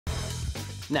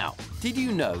Now, did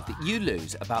you know that you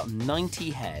lose about 90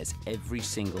 hairs every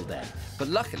single day? But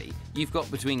luckily, you've got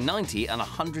between 90 and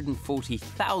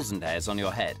 140,000 hairs on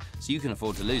your head, so you can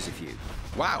afford to lose a few.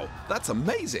 Wow, that's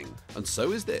amazing. And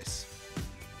so is this.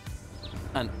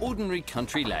 An ordinary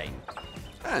country lane.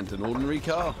 And an ordinary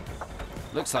car.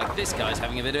 Looks like this guy's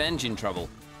having a bit of engine trouble.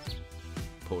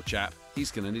 Poor chap,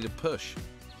 he's going to need a push.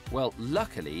 Well,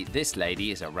 luckily, this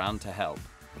lady is around to help.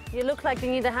 You look like you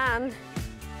need a hand.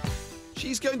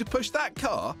 She's going to push that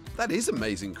car? That is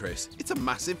amazing, Chris. It's a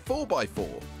massive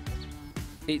 4x4.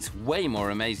 It's way more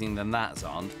amazing than that,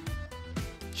 Xand.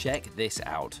 Check this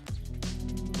out.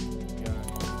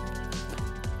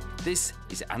 This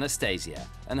is Anastasia,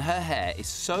 and her hair is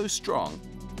so strong,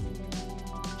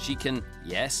 she can,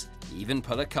 yes, even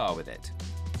pull a car with it.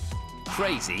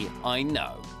 Crazy, I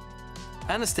know.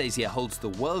 Anastasia holds the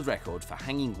world record for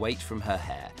hanging weight from her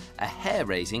hair, a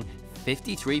hair-raising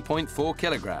 53.4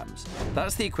 kilograms.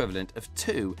 That's the equivalent of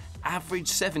 2 average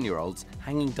 7-year-olds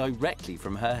hanging directly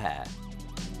from her hair.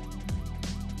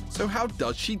 So how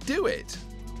does she do it?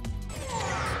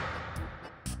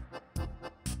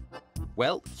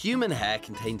 Well, human hair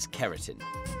contains keratin.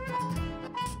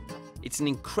 It's an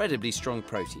incredibly strong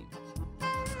protein.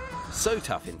 So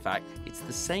tough, in fact, it's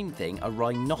the same thing a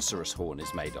rhinoceros horn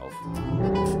is made of.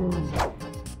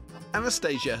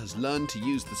 Anastasia has learned to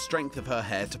use the strength of her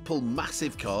hair to pull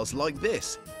massive cars like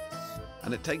this.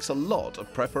 And it takes a lot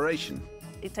of preparation.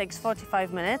 It takes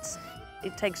 45 minutes.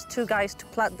 It takes 2 guys to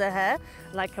plait their hair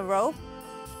like a rope.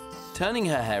 Turning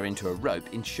her hair into a rope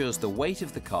ensures the weight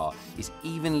of the car is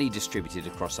evenly distributed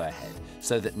across her head,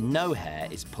 so that no hair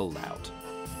is pulled out.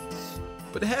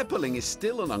 But hair pulling is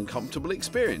still an uncomfortable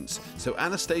experience, so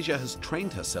Anastasia has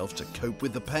trained herself to cope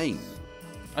with the pain.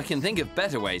 I can think of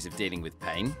better ways of dealing with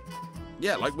pain.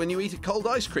 Yeah, like when you eat a cold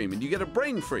ice cream and you get a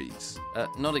brain freeze.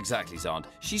 Not exactly, Xand.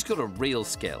 She's got a real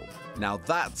skill. Now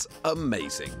that's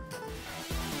amazing.